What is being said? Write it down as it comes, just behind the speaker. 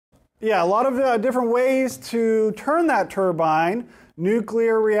Yeah, a lot of different ways to turn that turbine.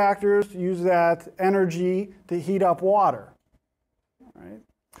 Nuclear reactors use that energy to heat up water. Right?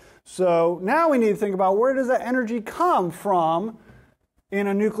 So now we need to think about where does that energy come from in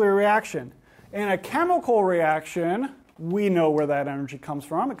a nuclear reaction. In a chemical reaction, we know where that energy comes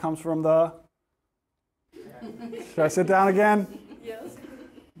from. It comes from the... Should I sit down again? Yes.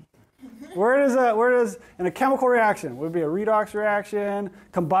 Where does, in a chemical reaction, would it be a redox reaction,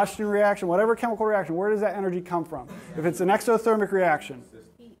 combustion reaction, whatever chemical reaction, where does that energy come from? If it's an exothermic reaction.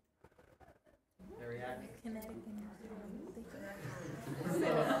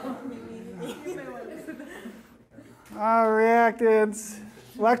 Reactants,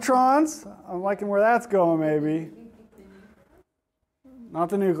 electrons, I'm liking where that's going maybe. Not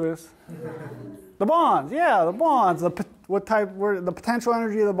the nucleus. The bonds, yeah, the bonds. Where the potential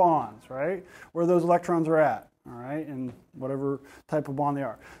energy of the bonds, right? Where those electrons are at, all right, in whatever type of bond they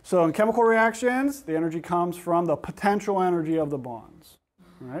are. So in chemical reactions, the energy comes from the potential energy of the bonds.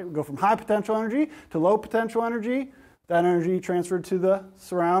 All right, we go from high potential energy to low potential energy. That energy transferred to the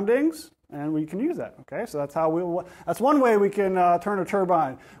surroundings, and we can use that. Okay, so that's one way we can turn a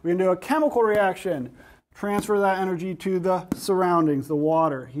turbine. We can do a chemical reaction. Transfer that energy to the surroundings, the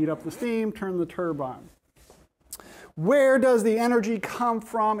water, heat up the steam, turn the turbine. Where does the energy come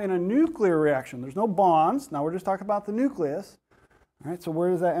from in a nuclear reaction? There's no bonds. Now we're just talking about the nucleus. All right, so where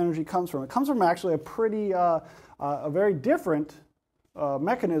does that energy come from? It comes from actually a very different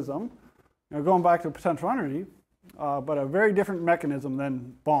mechanism. Going back to potential energy, but a very different mechanism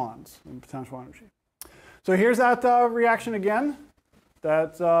than bonds and potential energy. So here's that reaction again.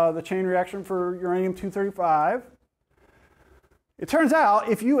 That's the chain reaction for uranium-235. It turns out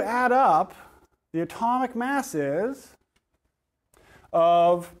if you add up the atomic masses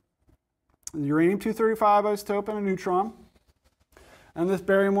of the uranium-235 isotope and a neutron, and this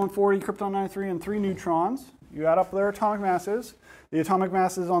barium-140, krypton-93, and 3 neutrons, you add up their atomic masses. The atomic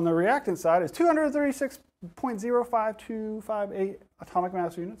masses on the reactant side is 236.05258 atomic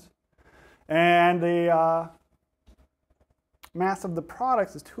mass units. And the mass of the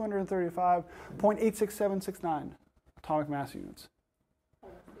products is 235.86769 atomic mass units.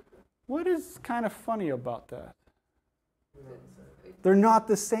 What is kind of funny about that? They're not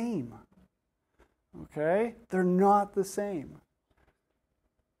the same. Okay? They're not the same.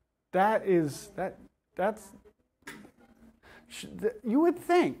 That's you would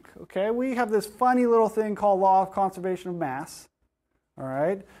think, okay? We have this funny little thing called law of conservation of mass, all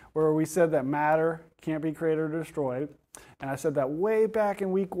right? Where we said that matter can't be created or destroyed. And I said that way back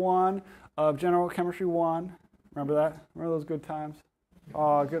in week 1 of General Chemistry 1. Remember that? Remember those good times?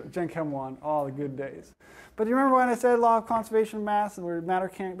 Oh, good, Gen Chem 1, all the good days. But do you remember when I said law of conservation of mass and where matter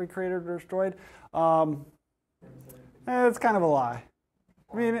can't be created or destroyed? It's kind of a lie.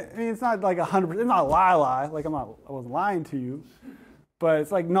 I mean, it's not like 100%. It's not a lie. Like I wasn't lying to you, but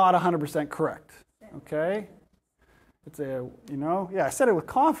it's like not 100% correct. Okay? It's a, yeah, I said it with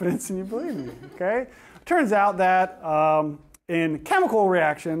confidence and you believe me. Okay? Turns out that in chemical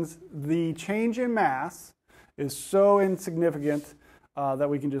reactions, the change in mass is so insignificant that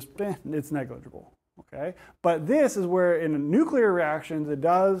we can just, it's negligible. Okay? But this is where in nuclear reactions it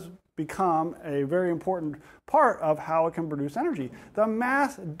does become a very important part of how it can produce energy. The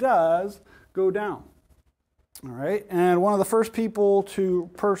mass does go down. All right? And one of the first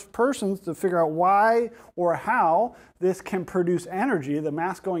persons to figure out why or how this can produce energy, the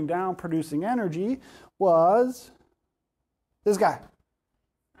mass going down producing energy, was this guy.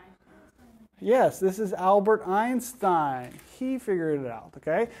 Yes, this is Albert Einstein. He figured it out,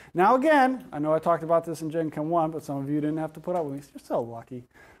 okay? Now again, I know I talked about this in Gen Chem 1, but some of you didn't have to put up with me. You're so lucky.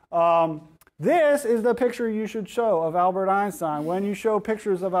 This is the picture you should show of Albert Einstein when you show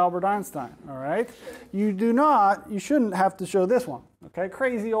pictures of Albert Einstein, all right? You shouldn't have to show this one, okay?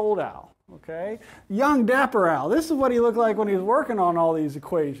 Crazy old Al, okay? Young dapper Al. This is what he looked like when he was working on all these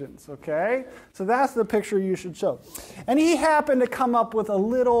equations, okay? So that's the picture you should show. And he happened to come up with a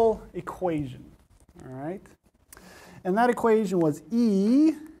little equation, all right? And that equation was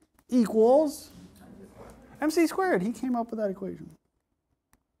E equals mc squared. He came up with that equation.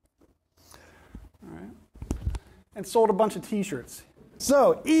 All right. And sold a bunch of t-shirts.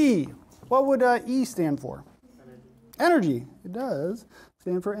 So E, what would E stand for? Energy. It does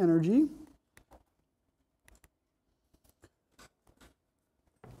stand for energy.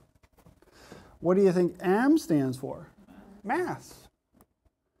 What do you think M stands for? Mass.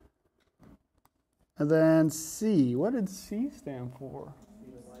 And then C, what did C stand for?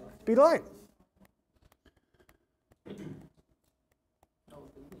 Speed of light.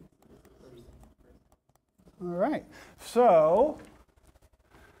 All right, so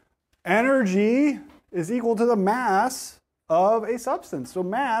energy is equal to the mass of a substance. So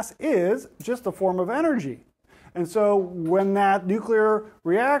mass is just a form of energy. And so when that nuclear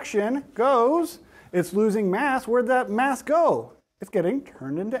reaction goes, it's losing mass. Where'd that mass go? It's getting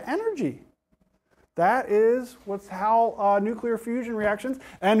turned into energy. That is how nuclear fusion reactions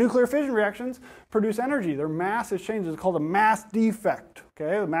and nuclear fission reactions produce energy. Their mass is changed. It's called a mass defect.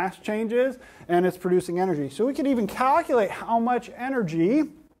 Okay, the mass changes and it's producing energy. So we can even calculate how much energy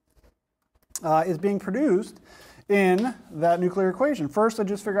is being produced in that nuclear equation. First, I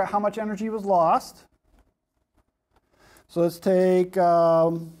just figure out how much energy was lost. So let's take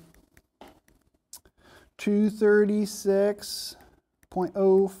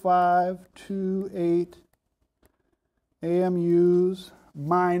 236.0528 AMUs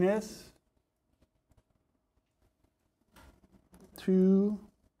minus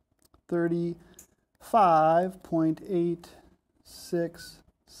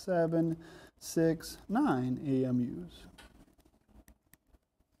 235.86769 AMUs.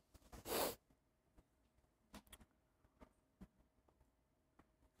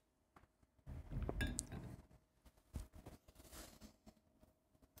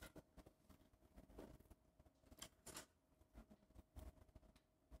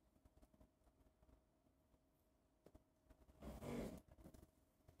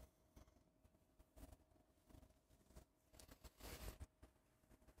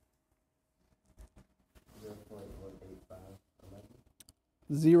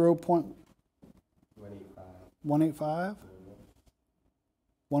 Zero point 185.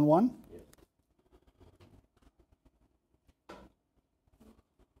 11?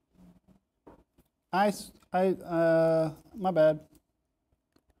 My bad.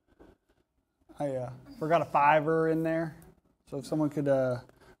 I forgot a fiver in there. So if someone could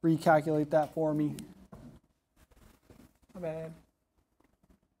recalculate that for me. My bad.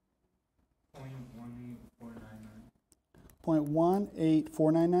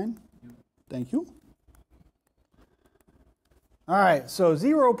 0.18499. Yep. Thank you. All right, so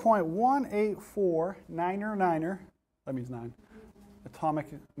 0.18499, that means 9, atomic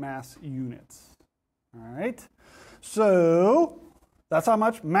mass units. All right, so that's how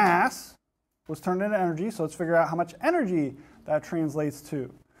much mass was turned into energy. So let's figure out how much energy that translates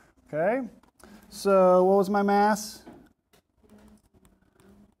to. Okay, so what was my mass?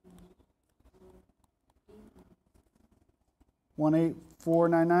 $18499?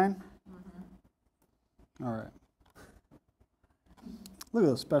 Mm-hmm. All right. Look at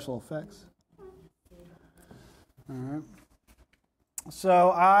those special effects. All right.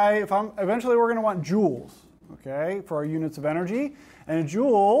 So eventually we're going to want joules, okay, for our units of energy. And a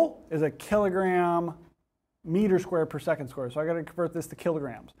joule is a kilogram meter squared per second squared. So I got to convert this to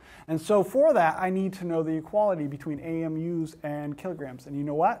kilograms. And so for that, I need to know the equality between AMUs and kilograms. And you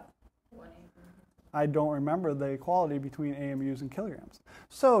know what? I don't remember the equality between AMUs and kilograms.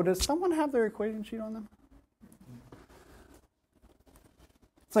 So does someone have their equation sheet on them?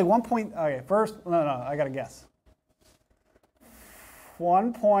 It's like okay, first, no, I got to guess.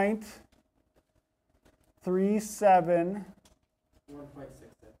 1.37. 1.66.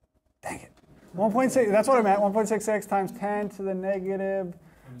 Dang it. 1.6, that's what I meant. 1.66 times 10 to the negative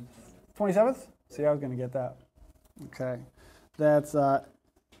 27th? See, I was going to get that. Okay. That's,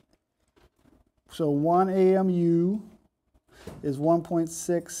 so 1 AMU is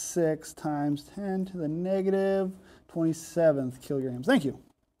 1.66 times 10 to the negative 27th kilograms. Thank you.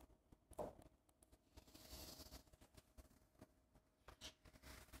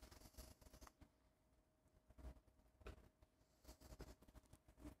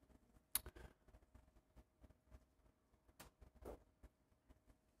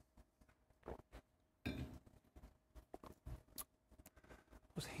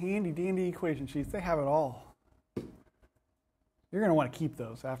 Those handy dandy equation sheets, they have it all. You're going to want to keep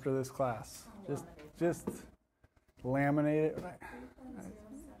those after this class. Just laminate it.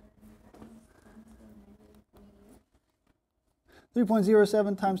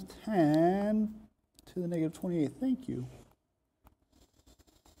 3.07 times 10 to the negative 28. Thank you.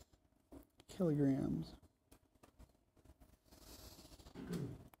 Kilograms.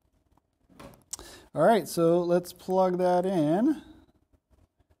 All right, so let's plug that in.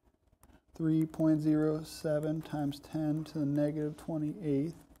 3.07 times 10 to the negative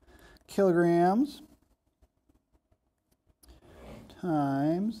 28 kilograms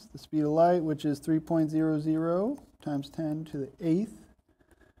times the speed of light, which is 3.00 times 10 to the 8th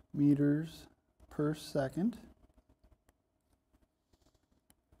meters per second.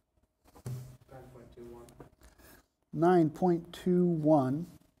 9.21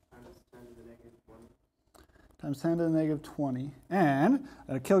 times 10 to the negative 1. times 10 to the negative 20. And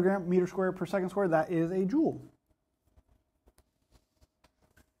a kilogram meter squared per second squared, that is a joule.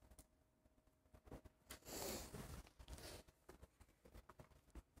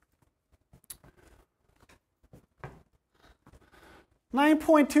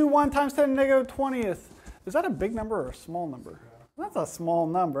 (9.21 times 10 to the negative 20th). Is that a big number or a small number? That's a small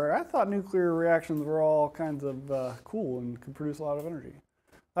number. I thought nuclear reactions were all kinds of cool and could produce a lot of energy.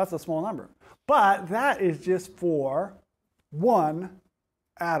 That's a small number. But that is just for one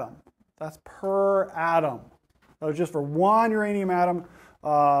atom. That's per atom. That was just for one uranium atom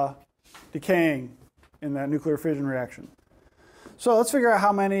decaying in that nuclear fission reaction. So let's figure out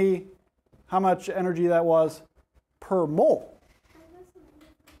how much energy that was per mole.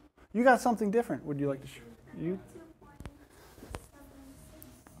 You got something different. Would you like to show? You?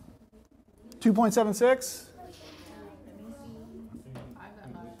 2.76?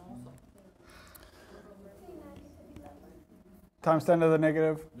 Times 10 to the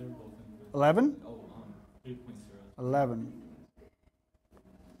negative 11? 11.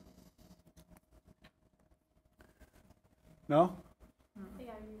 No?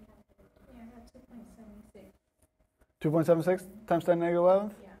 2.76 times 10 to the negative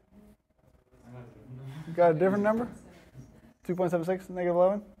 11? You got a different number? 2.76 negative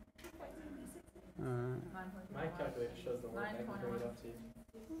 11? My calculator shows the word negative.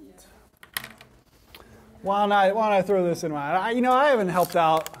 Why don't I throw this in my... I haven't helped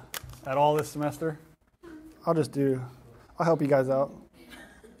out at all this semester. I'll help you guys out.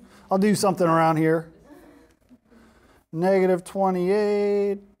 I'll do something around here. Negative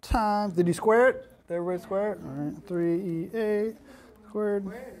 28 times... Did you square it? Did everybody square it? All right, 3e8 squared.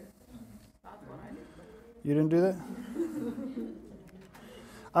 You didn't do that?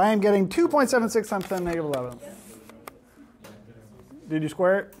 I am getting 2.76 times 10 to the negative 11. Did you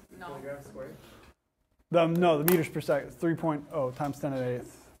square it? No. No, the meters per second. 3.0 times 10 to the 8th.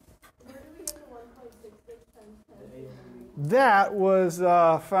 That was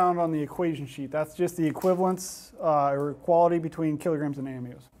found on the equation sheet. That's just the equivalence or equality between kilograms and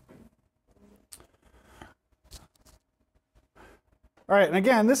AMUs. All right, and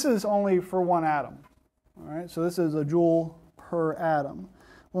again, this is only for one atom. All right, so this is a joule per atom.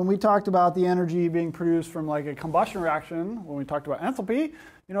 When we talked about the energy being produced from like a combustion reaction, when we talked about enthalpy,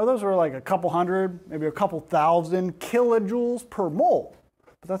 those were like a couple hundred, maybe a couple thousand kilojoules per mole.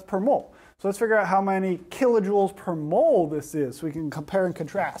 But that's per mole. So let's figure out how many kilojoules per mole this is so we can compare and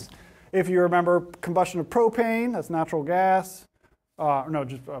contrast. If you remember combustion of propane, that's natural gas.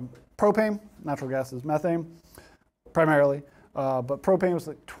 Propane, natural gas is methane primarily. But propane was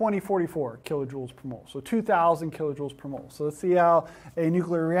like 2044 kilojoules per mole, so 2,000 kilojoules per mole. So let's see how a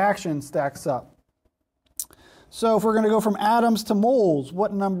nuclear reaction stacks up. So if we're going to go from atoms to moles,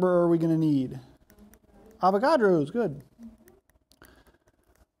 what number are we going to need? Avogadro's, good.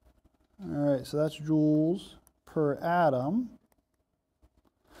 All right, so that's joules per atom.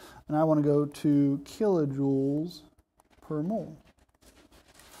 And I want to go to kilojoules per mole.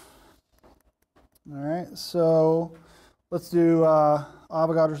 All right, so let's do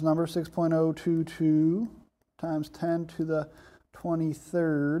Avogadro's number, 6.022 times 10 to the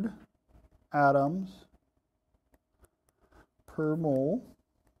 23rd atoms per mole.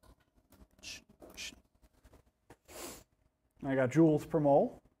 I got joules per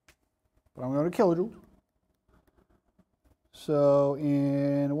mole, but I'm going to kilojoules. So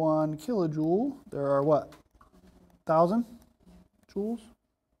in 1 kilojoule, there are what? 1,000 joules?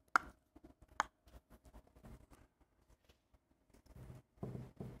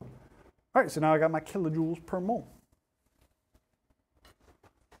 All right, so now I got my kilojoules per mole.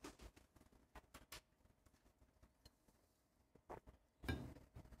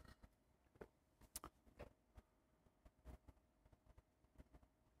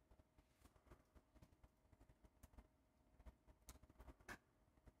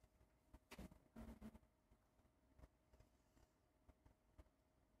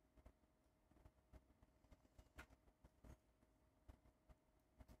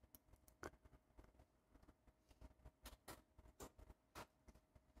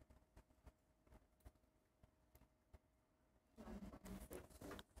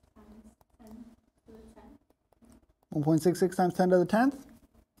 One 1.66 times 10 to the 10th.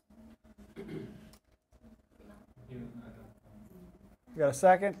 You got a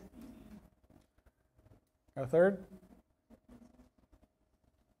second? Got a third?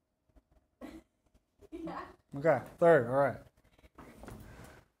 Yeah. Okay, third, all right.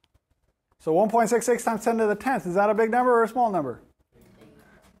 So 1.66 times 10 to the 10th, is that a big number or a small number?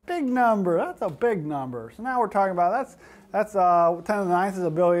 Big number, that's a big number. So now we're talking about, that's 10 to the 9th is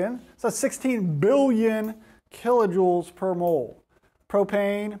a billion. So 16 billion kilojoules per mole.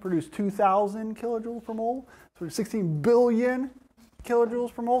 Propane produced 2,000 kilojoules per mole, so 16 billion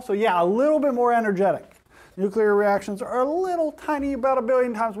kilojoules per mole. So yeah, a little bit more energetic. Nuclear reactions are a little tiny, about 1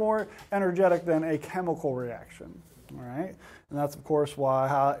 billion times more energetic than a chemical reaction. All right, and that's of course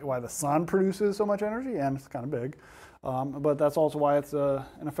why the sun produces so much energy, and it's kind of big. But that's also why it's an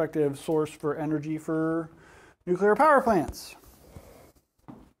effective source for energy for nuclear power plants.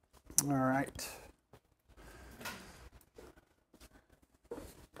 All right.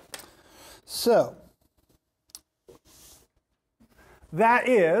 So that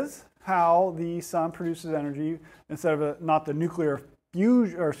is how the sun produces energy instead of not the nuclear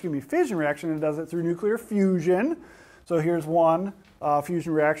fission reaction. It does it through nuclear fusion. So here's one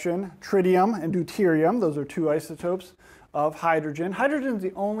fusion reaction: tritium and deuterium. Those are two isotopes of hydrogen. Hydrogen is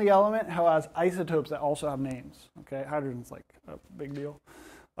the only element that has isotopes that also have names. Okay, hydrogen's like a big deal.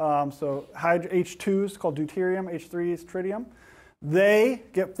 So H2 is called deuterium, H3 is tritium. They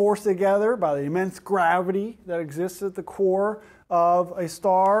get forced together by the immense gravity that exists at the core of a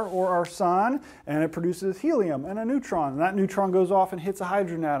star or our sun, and it produces helium and a neutron. And that neutron goes off and hits a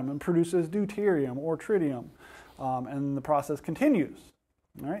hydrogen atom and produces deuterium or tritium. And the process continues.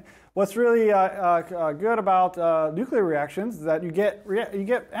 All right. What's really good about nuclear reactions is that you get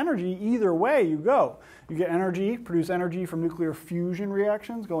energy either way you go. You get energy, produce energy from nuclear fusion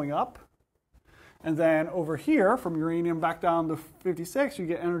reactions going up. And then over here, from uranium back down to 56, you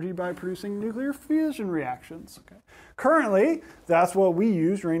get energy by producing nuclear fusion reactions. Okay. Currently, that's what we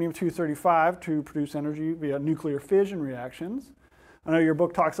use, uranium-235, to produce energy via nuclear fission reactions. I know your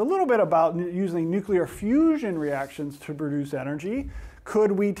book talks a little bit about using nuclear fusion reactions to produce energy.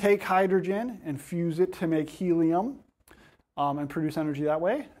 Could we take hydrogen and fuse it to make helium and produce energy that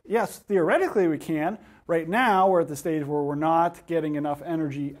way? Yes, theoretically we can. Right now, we're at the stage where we're not getting enough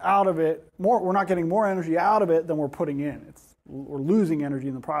energy out of it. We're not getting more energy out of it than we're putting in. We're losing energy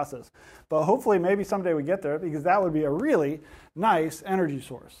in the process. But hopefully, maybe someday we get there, because that would be a really nice energy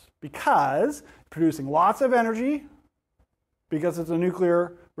source. Because producing lots of energy, because it's a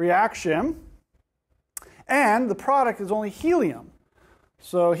nuclear reaction, and the product is only helium.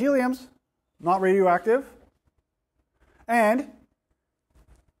 So helium's not radioactive, and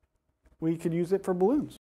we could use it for balloons.